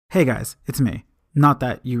Hey guys, it's me. Not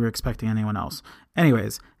that you were expecting anyone else.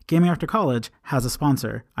 Anyways, Gaming After College has a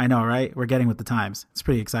sponsor. I know, right? We're getting with the times. It's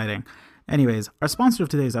pretty exciting. Anyways, our sponsor of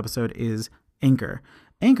today's episode is Anchor.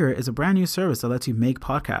 Anchor is a brand new service that lets you make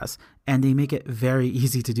podcasts, and they make it very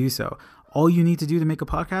easy to do so. All you need to do to make a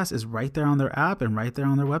podcast is right there on their app and right there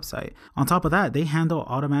on their website. On top of that, they handle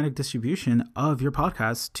automatic distribution of your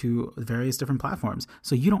podcasts to various different platforms,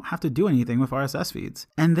 so you don't have to do anything with RSS feeds.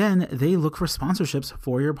 And then they look for sponsorships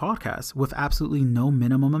for your podcast with absolutely no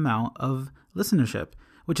minimum amount of listenership,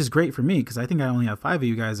 which is great for me because I think I only have 5 of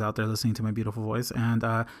you guys out there listening to my beautiful voice. And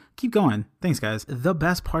keep going. Thanks, guys. The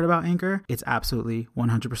best part about Anchor, it's absolutely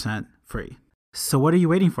 100% free. So what are you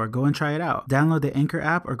waiting for? Go and try it out. Download the Anchor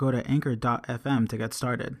app or go to anchor.fm to get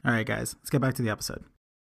started. All right, guys, let's get back to the episode.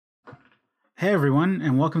 Hey, everyone,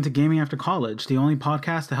 and welcome to Gaming After College, the only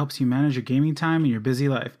podcast that helps you manage your gaming time in your busy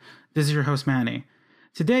life. This is your host, Manny.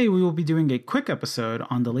 Today, we will be doing a quick episode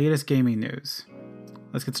on the latest gaming news.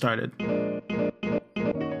 Let's get started.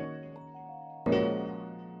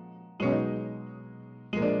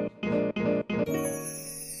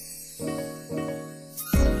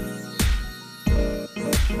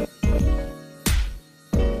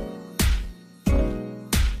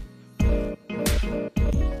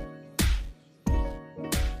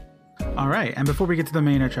 All right, and before we get to the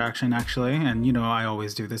main attraction, actually, and you know I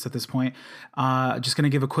always do this at this point, just going to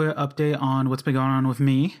give a quick update on what's been going on with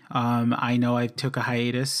me. I know I took a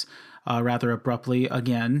hiatus rather abruptly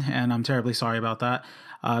again, and I'm terribly sorry about that.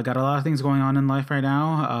 Got a lot of things going on in life right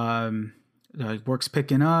now. Work's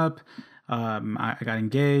picking up. I got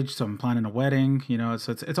engaged, so I'm planning a wedding, you know,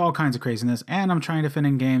 so it's all kinds of craziness, and I'm trying to fit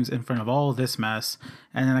in games in front of all this mess,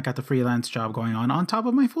 and then I got the freelance job going on top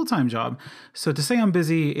of my full-time job. So to say I'm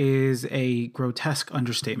busy is a grotesque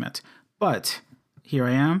understatement, but here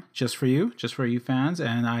I am, just for you fans,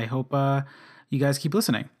 and I hope you guys keep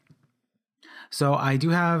listening. So I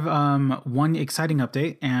do have one exciting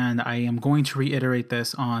update, and I am going to reiterate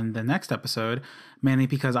this on the next episode, mainly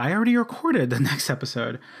because I already recorded the next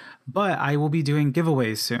episode, but I will be doing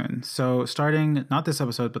giveaways soon. So starting, not this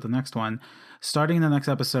episode, but the next one, starting the next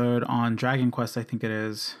episode on Dragon Quest, I think it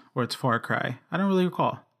is, or it's Far Cry. I don't really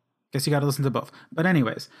recall. Guess you got to listen to both. But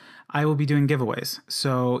anyways, I will be doing giveaways.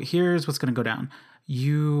 So here's what's going to go down.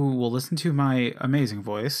 You will listen to my amazing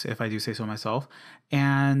voice, if I do say so myself,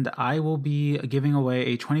 and I will be giving away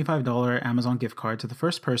a $25 Amazon gift card to the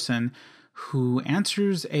first person who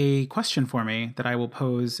answers a question for me that I will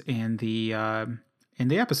pose in the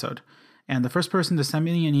episode. And the first person to send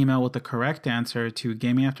me an email with the correct answer to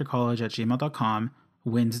gamingaftercollege@gmail.com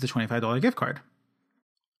wins the $25 gift card.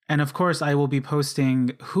 And of course, I will be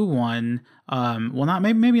posting who won.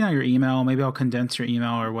 Maybe not your email. Maybe I'll condense your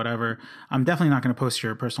email or whatever. I'm definitely not going to post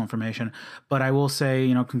your personal information, but I will say,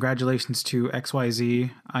 you know, congratulations to XYZ,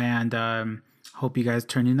 and hope you guys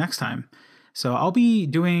turn in next time. So I'll be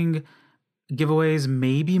doing giveaways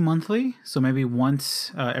maybe monthly, so maybe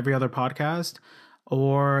once every other podcast,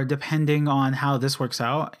 or depending on how this works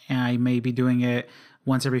out, I may be doing it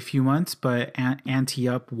once every few months, but ante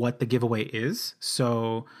up what the giveaway is.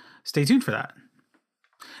 So stay tuned for that.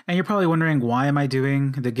 And you're probably wondering, why am I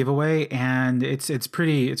doing the giveaway? And it's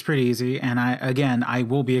pretty easy. And I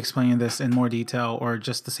will be explaining this in more detail, or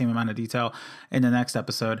just the same amount of detail, in the next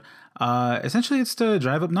episode. Essentially, it's to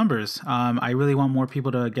drive up numbers. I really want more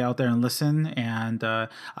people to get out there and listen. And I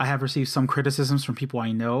have received some criticisms from people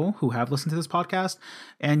I know who have listened to this podcast.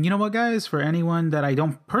 And you know what, guys? For anyone that I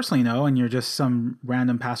don't personally know, and you're just some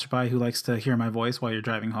random passerby who likes to hear my voice while you're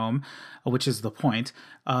driving home, which is the point,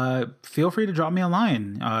 feel free to drop me a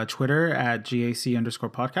line. Twitter at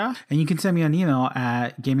GAC_podcast. And you can send me an email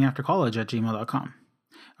at gamingaftercollege@gmail.com.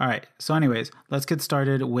 All right. So anyways, let's get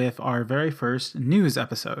started with our very first news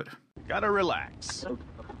episode. Gotta relax.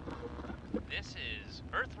 This is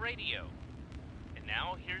Earth Radio. And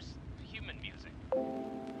now here's human music.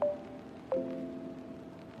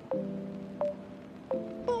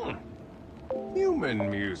 Human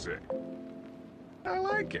music. I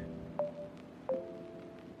like it.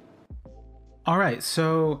 All right,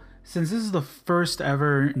 so since this is the first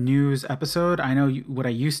ever news episode, I know what I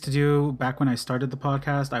used to do back when I started the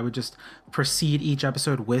podcast. I would just precede each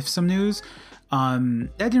episode with some news.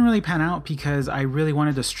 That didn't really pan out because I really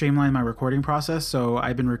wanted to streamline my recording process. So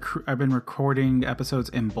I've been recording episodes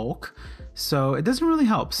in bulk. So it doesn't really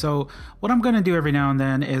help. So what I'm going to do every now and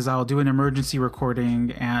then is I'll do an emergency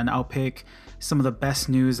recording, and I'll pick some of the best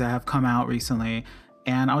news that have come out recently,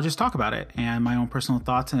 and I'll just talk about it and my own personal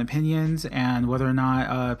thoughts and opinions, and whether or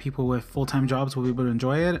not people with full-time jobs will be able to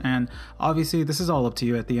enjoy it. And obviously this is all up to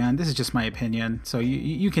you at the end. This is just my opinion, so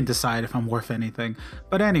you can decide if I'm worth anything.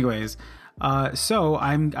 But anyways, So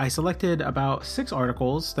I selected about 6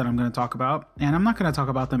 articles that I'm going to talk about, and I'm not going to talk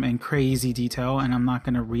about them in crazy detail, and I'm not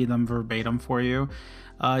going to read them verbatim for you.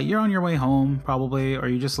 You're on your way home probably, or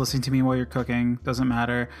you're just listening to me while you're cooking, doesn't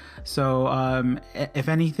matter. So if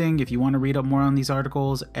anything, if you want to read up more on these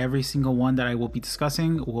articles, every single one that I will be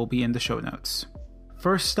discussing will be in the show notes.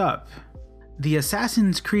 First up, the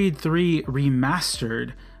Assassin's Creed 3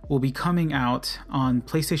 Remastered will be coming out on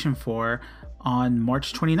PlayStation 4 on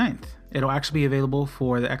March 29th. It'll actually be available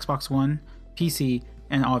for the Xbox One, PC,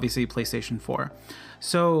 and obviously PlayStation 4.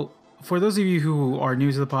 So for those of you who are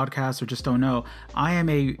new to the podcast or just don't know, I am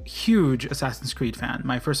a huge Assassin's Creed fan.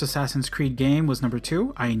 My first Assassin's Creed game was number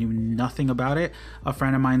 2. I knew nothing about it. A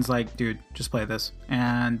friend of mine's like, dude, just play this.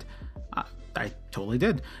 And I totally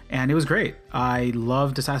did. And it was great. I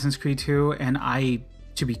loved Assassin's Creed 2. And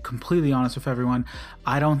to be completely honest with everyone,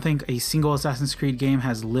 I don't think a single Assassin's Creed game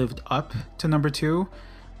has lived up to number 2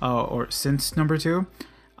 or since number 2.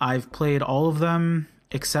 I've played all of them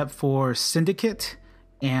except for Syndicate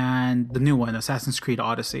and the new one, Assassin's Creed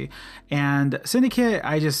Odyssey. And Syndicate,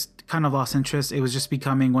 I just kind of lost interest. It was just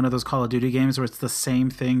becoming one of those Call of Duty games where it's the same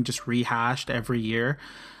thing, just rehashed every year.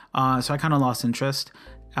 So I kind of lost interest.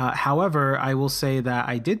 However, I will say that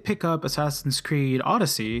I did pick up Assassin's Creed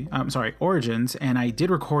Origins, and I did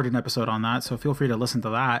record an episode on that, so feel free to listen to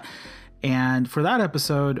that. And for that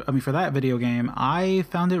for that video game, I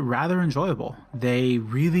found it rather enjoyable. They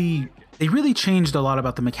really changed a lot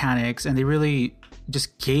about the mechanics, and they really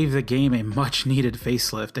just gave the game a much needed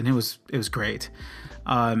facelift, and it was great.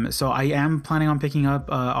 So I am planning on picking up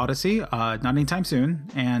Odyssey, not anytime soon,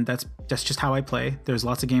 and that's just how I play. There's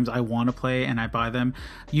lots of games I want to play and I buy them.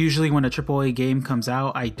 Usually when a AAA game comes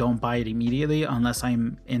out, I don't buy it immediately unless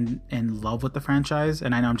I'm in love with the franchise.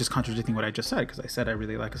 And I know I'm just contradicting what I just said because I said I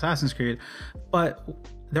really like Assassin's Creed, but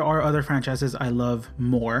there are other franchises I love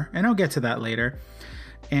more, and I'll get to that later.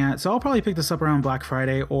 And so I'll probably pick this up around Black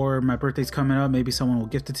Friday, or my birthday's coming up. Maybe someone will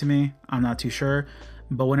gift it to me. I'm not too sure.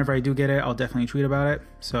 But whenever I do get it, I'll definitely tweet about it.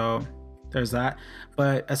 So there's that.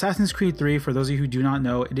 But Assassin's Creed 3, for those of you who do not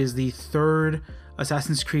know, it is the third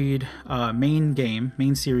Assassin's Creed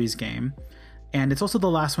main series game. And it's also the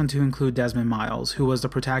last one to include Desmond Miles, who was the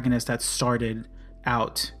protagonist that started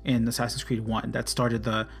out in Assassin's Creed 1, that started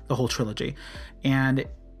the whole trilogy. And it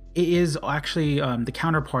is actually the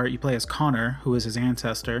counterpart. You play as Connor, who is his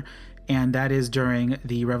ancestor, and that is during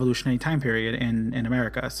the revolutionary time period in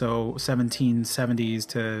America, so 1770s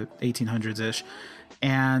to 1800s-ish.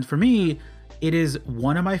 And for me, it is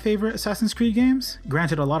one of my favorite Assassin's Creed games.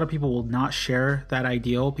 Granted, a lot of people will not share that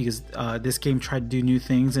ideal because this game tried to do new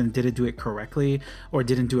things and didn't do it correctly or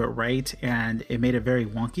didn't do it right, and it made it very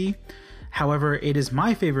wonky. However, it is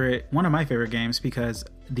one of my favorite games because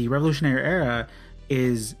the Revolutionary Era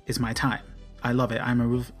is my time. I love it. I'm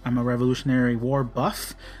a Revolutionary War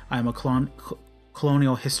buff. I'm a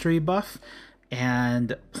colonial history buff,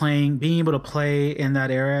 and being able to play in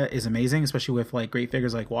that era is amazing, especially with like great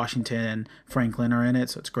figures like Washington and Franklin are in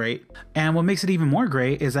it, so it's great. And what makes it even more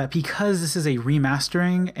great is that because this is a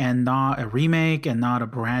remastering and not a remake and not a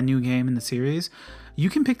brand new game in the series,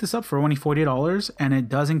 you can pick this up for only $40, and it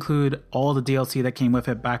does include all the DLC that came with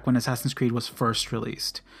it back when Assassin's Creed was first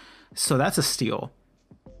released. So that's a steal.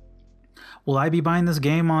 Will I be buying this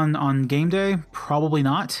game on game day? Probably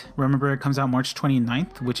not. Remember, it comes out March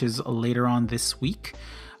 29th, which is later on this week.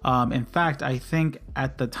 In fact, I think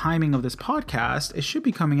at the timing of this podcast, it should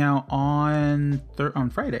be coming out on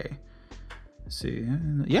Friday. Let's see.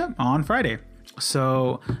 Yeah, on Friday.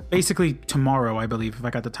 So basically tomorrow, I believe, if I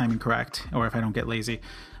got the timing correct, or if I don't get lazy.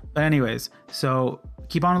 But anyways, so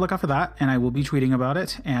keep on the lookout for that, and I will be tweeting about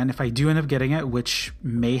it. And if I do end up getting it, which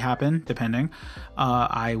may happen, depending,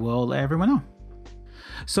 I will let everyone know.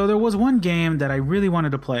 So there was one game that I really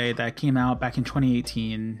wanted to play that came out back in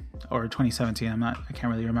 2018 or 2017. I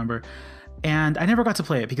can't really remember. And I never got to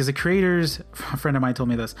play it because the creators, a friend of mine told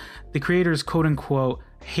me this, the creators quote unquote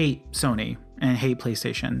hate Sony and hate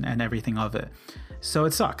PlayStation and everything of it. So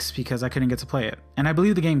it sucks because I couldn't get to play it. And I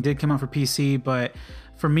believe the game did come out for PC, but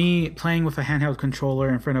for me, playing with a handheld controller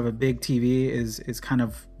in front of a big TV is kind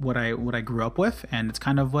of what I grew up with, and it's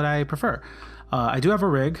kind of what I prefer. I do have a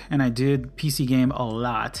rig, and I did PC game a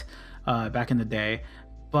lot back in the day,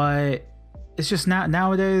 but it's just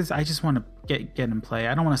nowadays I just want to get and play.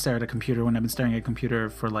 I don't want to stare at a computer when I've been staring at a computer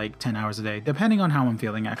for like 10 hours a day, depending on how I'm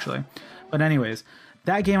feeling actually. But anyways,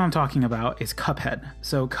 that game I'm talking about is Cuphead.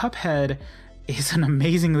 So Cuphead is an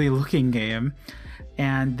amazingly looking game.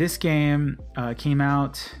 And this game came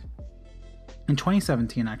out in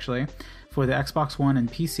 2017, actually, for the Xbox One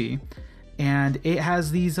and PC. And it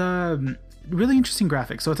has these really interesting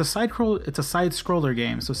graphics. So it's a side scroller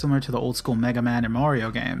game, so similar to the old school Mega Man and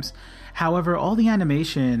Mario games. However, all the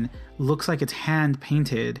animation looks like it's hand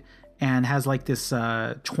painted and has like this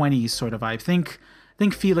 20s sort of vibe.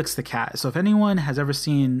 Think Felix the Cat. So if anyone has ever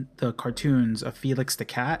seen the cartoons of Felix the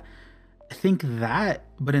Cat, think that,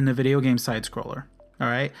 but in the video game side scroller. All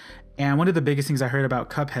right. And one of the biggest things I heard about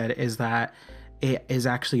Cuphead is that it is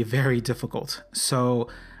actually very difficult. So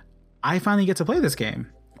I finally get to play this game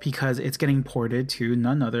because it's getting ported to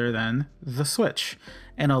none other than the Switch.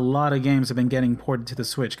 And a lot of games have been getting ported to the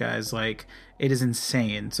Switch, guys. Like, it is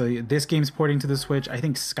insane. So this game's porting to the Switch. I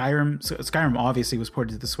think Skyrim obviously was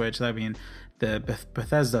ported to the Switch. I mean, the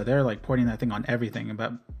Bethesda, they're like porting that thing on everything.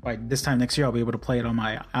 But by this time next year, I'll be able to play it on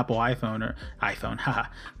my Apple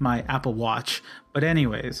my Apple Watch. But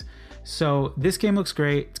anyways, so this game looks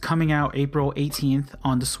great. It's coming out April 18th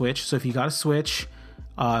on the Switch. So if you got a Switch,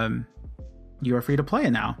 you are free to play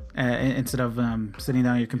it now instead of sitting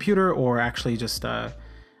down on your computer or actually just getting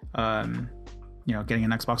an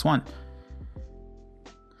Xbox One.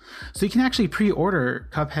 So you can actually pre-order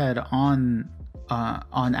Cuphead on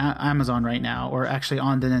Amazon right now, or actually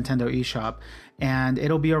on the Nintendo eShop, and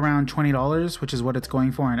it'll be around $20, which is what it's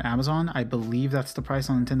going for on Amazon. I believe that's the price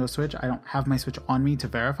on Nintendo Switch. I don't have my Switch on me to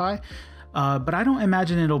verify, but I don't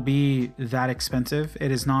imagine it'll be that expensive.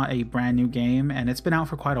 It is not a brand new game, and it's been out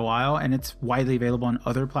for quite a while, and it's widely available on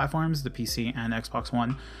other platforms, the PC and Xbox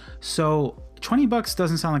One. So $20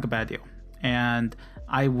 doesn't sound like a bad deal, and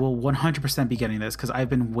I will 100% be getting this because I've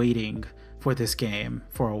been waiting for this game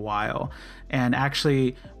for a while. And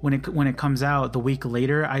actually, when it comes out the week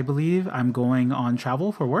later, I believe I'm going on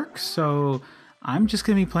travel for work, so I'm just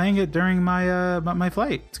gonna be playing it during my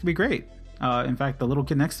flight. It's gonna be great. In fact, the little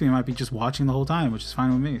kid next to me might be just watching the whole time, which is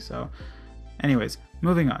fine with me. So anyways,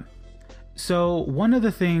 moving on. So one of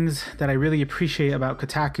the things that I really appreciate about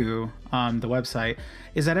Kotaku, the website,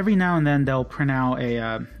 is that every now and then they'll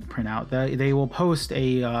they will post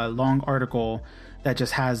a long article that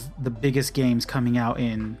just has the biggest games coming out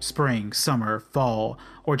in spring, summer, fall,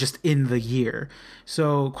 or just in the year.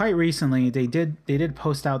 So quite recently, they did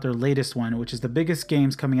post out their latest one, which is the biggest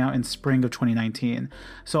games coming out in spring of 2019.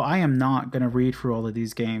 So I am not going to read through all of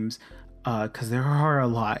these games because there are a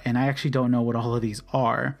lot, and I actually don't know what all of these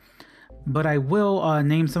are. But I will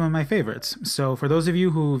name some of my favorites. So for those of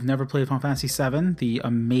you who've never played Final Fantasy VII, the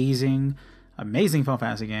amazing Final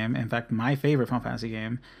Fantasy game, in fact, my favorite Final Fantasy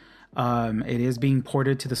game, it is being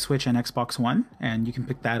ported to the Switch and Xbox One, and you can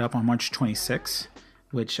pick that up on March 26th,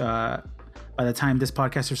 which by the time this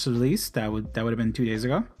podcast is released, that would have been 2 days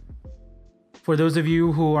ago. For those of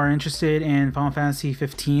you who are interested in Final Fantasy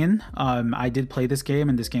 15, I did play this game,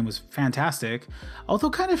 and this game was fantastic,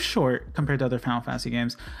 although kind of short compared to other Final Fantasy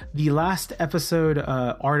games. The last episode,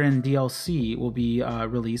 Arden DLC, will be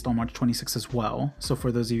released on March 26th as well. So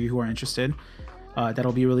for those of you who are interested,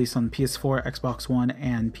 that'll be released on PS4, Xbox One,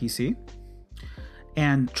 and PC.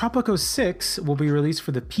 And Tropico 6 will be released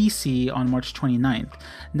for the PC on March 29th.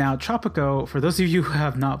 Now, Tropico, for those of you who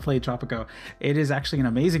have not played Tropico, it is actually an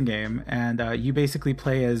amazing game, and you basically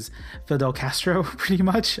play as Fidel Castro, pretty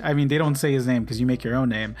much. I mean, they don't say his name because you make your own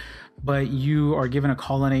name, but you are given a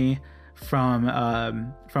colony from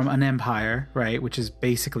an empire, right, which is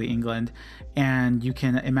basically England, and you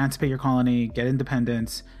can emancipate your colony, get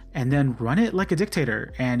independence, and then run it like a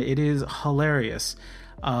dictator, and it is hilarious.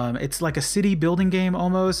 It's like a city building game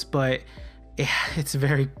almost, but it's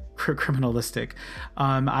very criminalistic.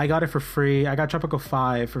 I got it for free. I got Tropico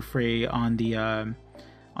 5 for free on the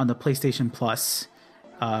PlayStation Plus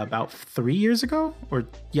about 3 years ago, or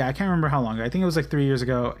yeah, I can't remember how long ago. I think it was like 3 years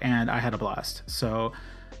ago, and I had a blast. So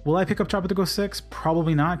will I pick up Tropico 6?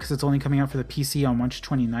 Probably not, because it's only coming out for the PC on March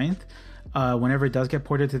 29th. Whenever it does get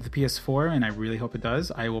ported to the PS4, and I really hope it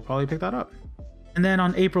does, I will probably pick that up. And then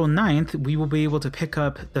on April 9th, we will be able to pick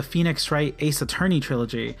up the Phoenix Wright Ace Attorney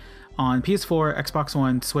trilogy on PS4, Xbox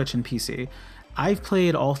One, Switch, and PC. I've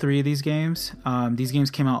played all three of these games. These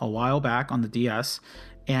games came out a while back on the DS,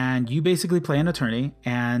 and you basically play an attorney,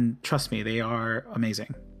 and trust me, they are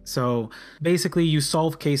amazing. So basically, you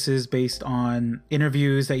solve cases based on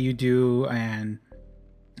interviews that you do and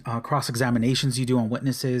cross-examinations you do on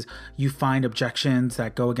witnesses. You find objections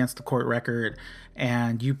that go against the court record,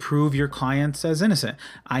 and you prove your clients as innocent.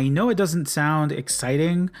 I know it doesn't sound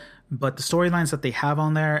exciting, but the storylines that they have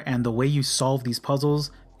on there and the way you solve these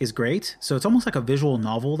puzzles is great. So it's almost like a visual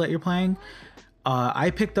novel that you're playing. I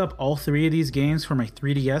picked up all three of these games for my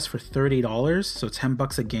 3DS for $30, so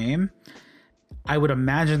 $10 a game. I would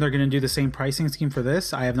imagine they're going to do the same pricing scheme for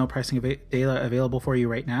this. I have no pricing data available for you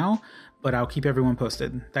right now, but I'll keep everyone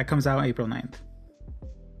posted. That comes out April 9th.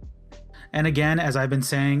 And again, as I've been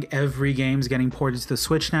saying, every game's getting ported to the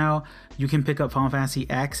Switch now. You can pick up Final Fantasy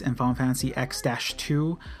X and Final Fantasy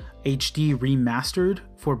X-2 HD remastered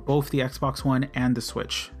for both the Xbox One and the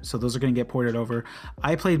Switch. So those are going to get ported over.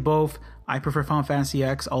 I played both. I prefer Final Fantasy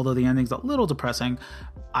X, although the ending's a little depressing.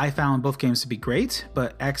 I found both games to be great,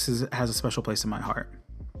 but X has a special place in my heart.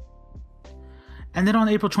 And then on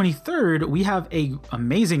April 23rd, we have a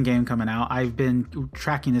amazing game coming out. I've been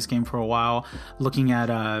tracking this game for a while, looking at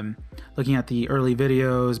the early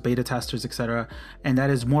videos, beta testers, etc. And that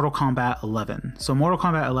is Mortal Kombat 11. So Mortal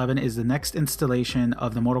Kombat 11 is the next installation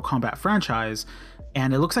of the Mortal Kombat franchise,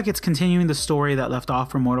 and it looks like it's continuing the story that left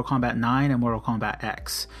off from Mortal Kombat 9 and Mortal Kombat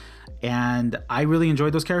X. And I really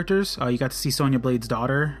enjoyed those characters. You got to see Sonya Blade's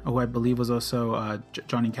daughter, who I believe was also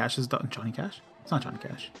Johnny Cash's daughter. Johnny Cash? It's not Johnny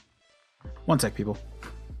Cash. One sec, people.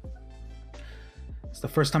 It's the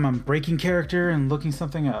first time I'm breaking character and looking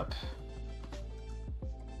something up.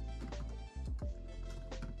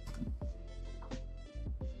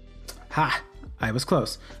 Ha! I was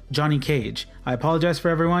close. Johnny Cage. I apologize for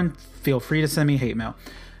everyone. Feel free to send me hate mail.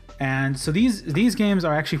 And so these games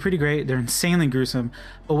are actually pretty great. They're insanely gruesome.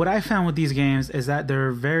 But what I found with these games is that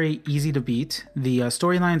they're very easy to beat. The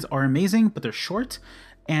storylines are amazing, but they're short.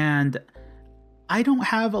 And I don't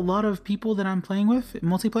have a lot of people that I'm playing with in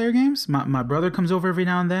multiplayer games. My brother comes over every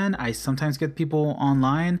now and then. I sometimes get people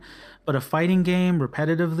online, but a fighting game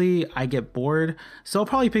repetitively, I get bored. So I'll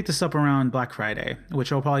probably pick this up around Black Friday,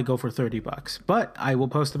 which will probably go for $30. But I will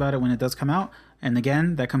post about it when it does come out. And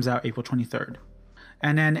again, that comes out April 23rd.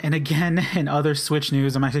 And again, in other Switch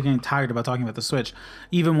news, I'm actually getting tired about talking about the Switch.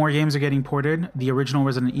 Even more games are getting ported. The original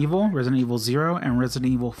Resident Evil 0, and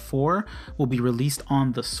Resident Evil 4 will be released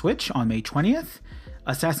on the Switch on May 20th.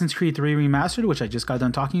 Assassin's Creed 3 Remastered, which I just got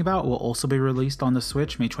done talking about, will also be released on the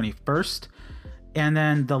Switch May 21st. And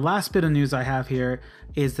then the last bit of news I have here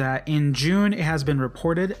is that in June, it has been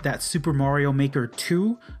reported that Super Mario Maker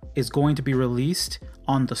 2 is going to be released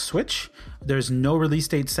on the Switch. There's no release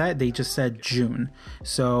date set. They just said June.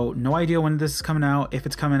 So no idea when this is coming out, if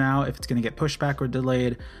it's coming out, if it's going to get pushed back or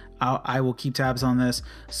delayed. I will keep tabs on this.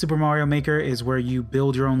 Super Mario Maker is where you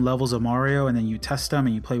build your own levels of Mario and then you test them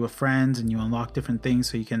and you play with friends and you unlock different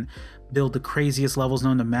things so you can build the craziest levels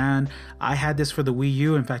known to man. I had this for the Wii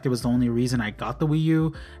U. In fact, it was the only reason I got the Wii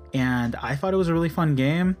U, and I thought it was a really fun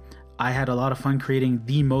game. I had a lot of fun creating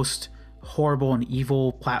the most horrible and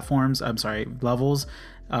evil levels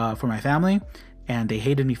for my family, and they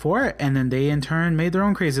hated me for it, and then they in turn made their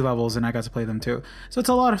own crazy levels and I got to play them too. So it's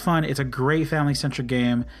a lot of fun. It's a great family-centric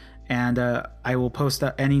game, and I will post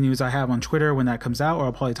any news I have on Twitter when that comes out, or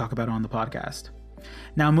I'll probably talk about it on the podcast.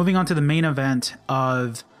 Now, moving on to the main event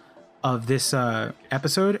of this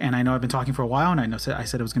episode, and I know I've been talking for a while, and I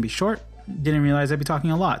said it was going to be short. Didn't realize I'd be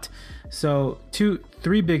talking a lot. So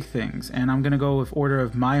three big things, and I'm going to go with order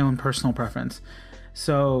of my own personal preference.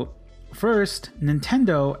 So first,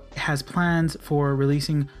 Nintendo has plans for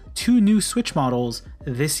releasing 2 new Switch models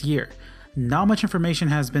this year. Not much information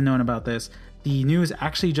has been known about this. The news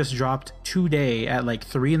actually just dropped today at like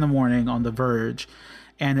 3 a.m. on The Verge,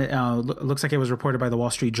 and it looks like it was reported by the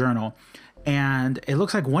Wall Street Journal. And it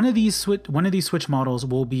looks like one of these Switch models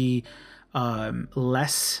will be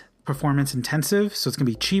less performance intensive, so it's going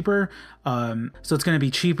to be cheaper.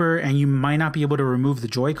 And you might not be able to remove the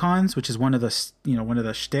Joy-Cons, which is one of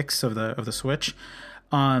the shticks of the Switch.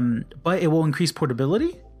 But it will increase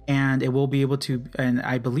portability, and it will be able to, and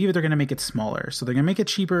I believe they're going to make it smaller. So they're going to make it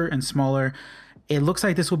cheaper and smaller. It looks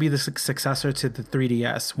like this will be the successor to the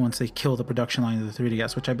 3DS once they kill the production line of the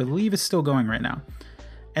 3DS, which I believe is still going right now.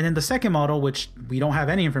 And then the second model, which we don't have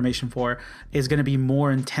any information for, is going to be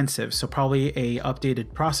more intensive. So probably a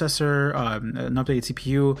updated processor, an updated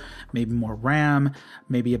CPU, maybe more RAM,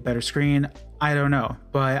 maybe a better screen. I don't know,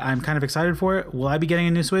 but I'm kind of excited for it. Will I be getting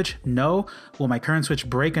a new Switch? No. Will my current Switch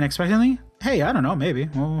break unexpectedly? Hey, I don't know, maybe.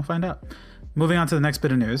 We'll find out. Moving on to the next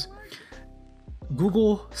bit of news.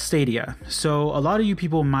 Google Stadia. So a lot of you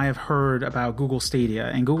people might have heard about Google Stadia,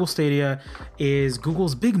 and Google Stadia is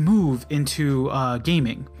Google's big move into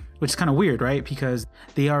gaming, which is kind of weird, right? Because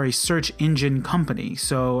they are a search engine company.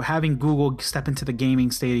 So having Google step into the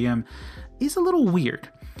gaming stadium is a little weird.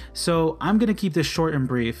 So I'm going to keep this short and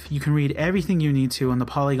brief. You can read everything you need to on the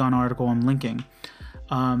Polygon article I'm linking.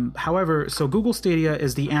 However, so Google Stadia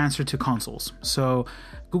is the answer to consoles. So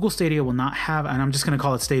Google Stadia will not have, and I'm just going to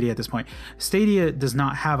call it Stadia at this point. Stadia does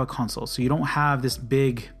not have a console. So you don't have this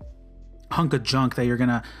big hunk of junk that you're going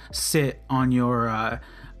to sit on your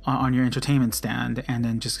entertainment stand and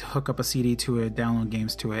then just hook up a CD to it, download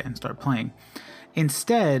games to it, and start playing.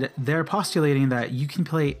 Instead, they're postulating that you can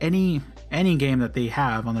play any game that they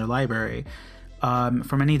have on their library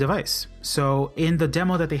from any device. So in the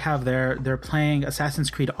demo that they have there, they're playing Assassin's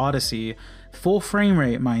Creed Odyssey, full frame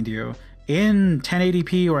rate, mind you, in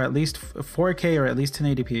 1080p or at least 4K or at least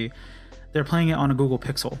 1080p. They're playing it on a Google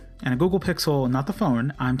Pixel. And a Google Pixel, not the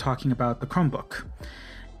phone, I'm talking about the Chromebook.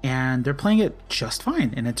 And they're playing it just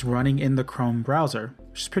fine, and it's running in the Chrome browser,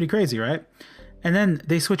 which is pretty crazy, right? And then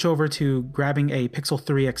they switch over to grabbing a Pixel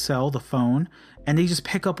 3 XL, the phone, and they just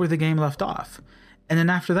pick up where the game left off. And then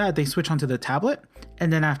after that, they switch onto the tablet.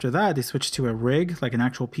 And then after that, they switch to a rig, like an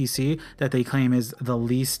actual PC, that they claim is the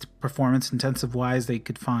least performance intensive wise they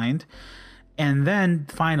could find. And then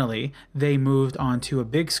finally, they moved on to a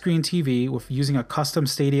big screen TV with using a custom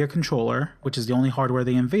Stadia controller, which is the only hardware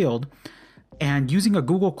they unveiled. And using a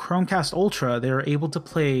Google Chromecast Ultra, they were able to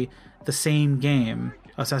play the same game,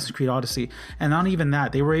 Assassin's Creed Odyssey. And not even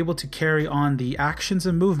that, they were able to carry on the actions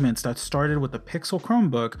and movements that started with the Pixel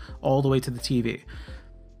Chromebook all the way to the TV.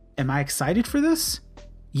 Am I excited for this?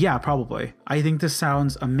 Yeah, probably. I think this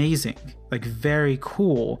sounds amazing, like very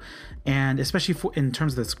cool. And especially in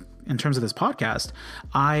terms of this podcast,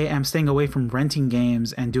 I am staying away from renting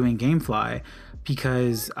games and doing GameFly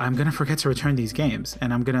because I'm going to forget to return these games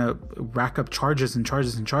and I'm going to rack up charges and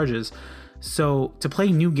charges and charges. So to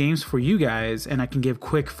play new games for you guys, and I can give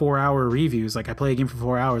quick 4-hour reviews, like I play a game for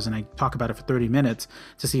 4 hours and I talk about it for 30 minutes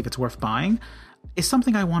to see if it's worth buying, is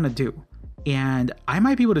something I want to do. And I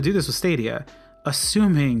might be able to do this with Stadia,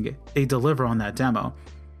 assuming they deliver on that demo.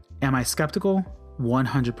 Am I skeptical?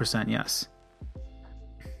 100% yes.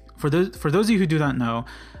 For those of you who do not know,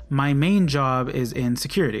 my main job is in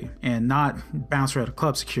security and not bouncer at a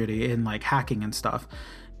club security, in like hacking and stuff.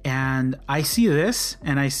 And I see this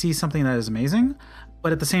and I see something that is amazing,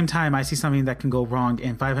 but at the same time, I see something that can go wrong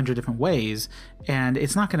in 500 different ways, and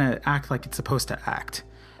it's not going to act like it's supposed to act.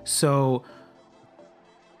 So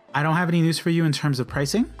I don't have any news for you in terms of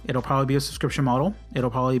pricing. It'll probably be a subscription model.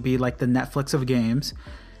 It'll probably be like the Netflix of games.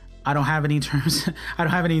 I don't have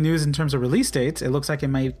any news in terms of release dates. It looks like it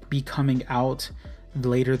might be coming out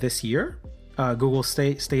later this year. Google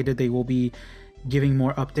stated they will be giving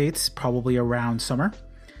more updates probably around summer.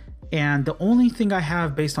 And the only thing I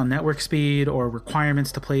have based on network speed or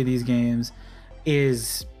requirements to play these games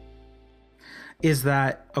is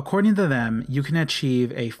that according to them, you can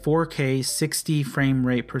achieve a 4K 60 frame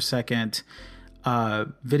rate per second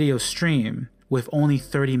video stream with only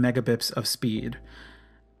 30 megabits of speed.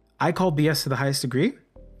 I call BS to the highest degree,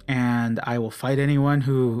 and I will fight anyone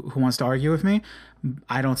who wants to argue with me.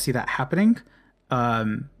 I don't see that happening.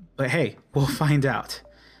 But hey, we'll find out.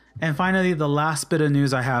 And finally, the last bit of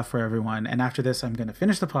news I have for everyone, and after this, I'm going to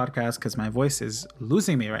finish the podcast because my voice is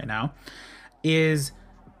losing me right now, is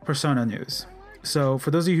Persona news. So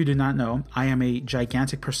for those of you who do not know, I am a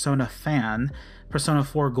gigantic Persona fan. Persona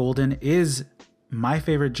 4 Golden is my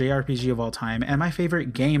favorite JRPG of all time and my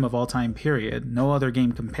favorite game of all time, period. No other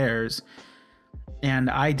game compares. And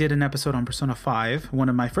I did an episode on Persona 5, one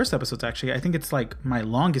of my first episodes actually. I think it's like my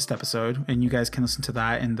longest episode, and you guys can listen to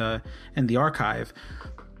that in the archive.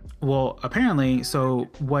 Well, apparently, so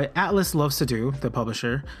what Atlus loves to do, the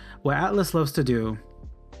publisher, what Atlus loves to do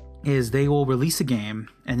is they will release a game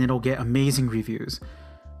and it'll get amazing reviews.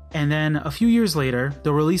 And then a few years later,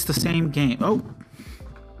 they'll release the same game. Oh,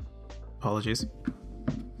 apologies.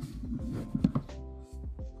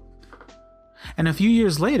 And a few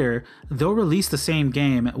years later, they'll release the same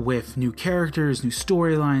game with new characters, new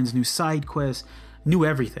storylines, new side quests, new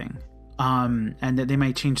everything. And that they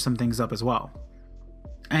might change some things up as well.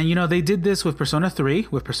 And, you know, they did this with Persona 3,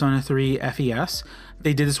 with Persona 3 FES.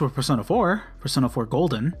 They did this with Persona 4, Persona 4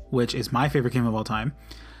 Golden, which is my favorite game of all time.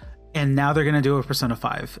 And now they're going to do it with Persona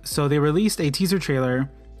 5. So they released a teaser trailer.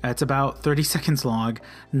 It's about 30 seconds long.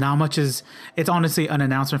 Not much is... It's honestly an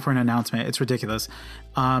announcement for an announcement. It's ridiculous.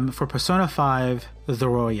 For Persona 5, The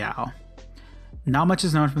Royale. Not much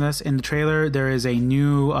is known from this. In the trailer, there is a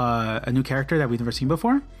new character that we've never seen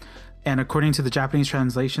before. And according to the Japanese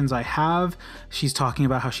translations I have, she's talking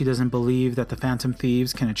about how she doesn't believe that the Phantom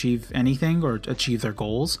Thieves can achieve anything or achieve their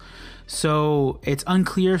goals. So it's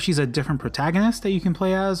unclear if she's a different protagonist that you can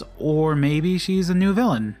play as, or maybe she's a new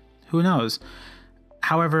villain. Who knows?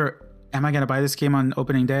 However, am I going to buy this game on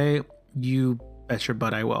opening day? You bet your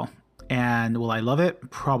butt I will. And will I love it?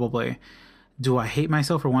 Probably. Do I hate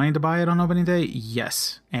myself for wanting to buy it on opening day?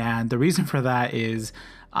 Yes. And the reason for that is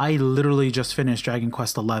I literally just finished Dragon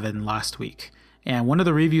Quest XI last week. And one of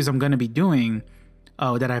the reviews I'm going to be doing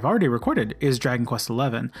that I've already recorded is Dragon Quest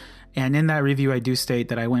XI. And in that review, I do state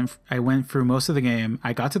that I went through most of the game.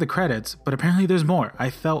 I got to the credits, but apparently there's more. I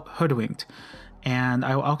felt hoodwinked. And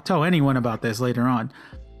I'll tell anyone about this later on.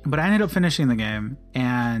 But I ended up finishing the game,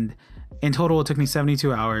 and In total, it took me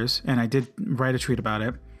 72 hours, and I did write a tweet about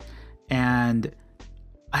it. And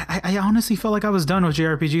I honestly felt like I was done with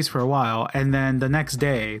JRPGs for a while. And then the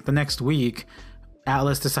next week,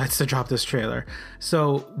 Atlus decides to drop this trailer.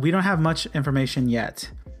 So we don't have much information yet.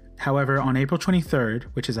 However, on April 23rd,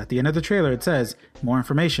 which is at the end of the trailer, it says more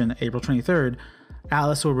information, April 23rd,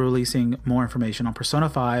 Atlus will be releasing more information on Persona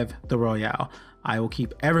 5, The Royale. I will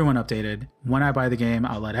keep everyone updated. When I buy the game,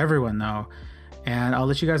 I'll let everyone know. And I'll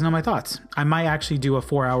let you guys know my thoughts. I might actually do a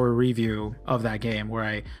 4-hour review of that game where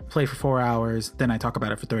I play for 4 hours, then I talk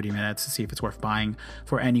about it for 30 minutes to see if it's worth buying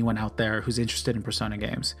for anyone out there who's interested in Persona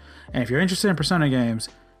games. And if you're interested in Persona games,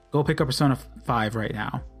 go pick up Persona 5 right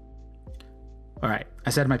now. All right, I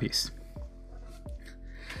said my piece.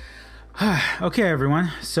 Okay, everyone.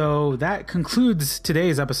 So that concludes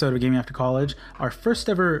today's episode of Gaming After College, our first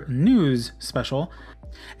ever news special.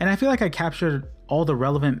 And I feel like I captured all the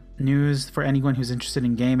relevant news for anyone who's interested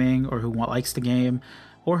in gaming or who likes the game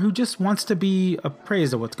or who just wants to be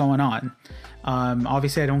appraised of what's going on.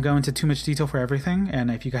 Obviously, I don't go into too much detail for everything.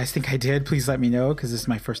 And if you guys think I did, please let me know because this is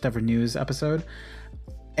my first ever news episode.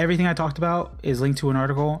 Everything I talked about is linked to an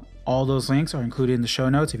article. All those links are included in the show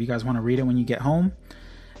notes if you guys want to read it when you get home.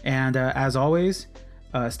 And as always,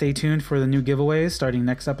 stay tuned for the new giveaways starting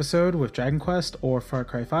next episode with Dragon Quest or Far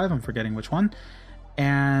Cry 5. I'm forgetting which one.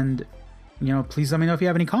 And please let me know if you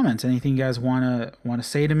have any comments, anything you guys want to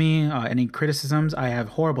say to me, any criticisms. I have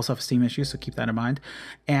horrible self-esteem issues, so keep that in mind.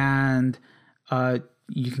 And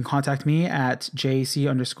you can contact me at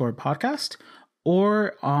GAC_podcast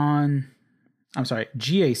or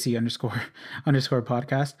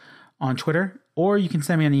GAC_podcast on Twitter, or you can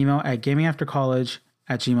send me an email at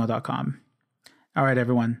gamingaftercollege@gmail.com. All right,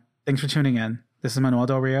 everyone. Thanks for tuning in. This is Manuel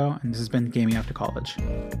Del Rio, and this has been Gaming After College.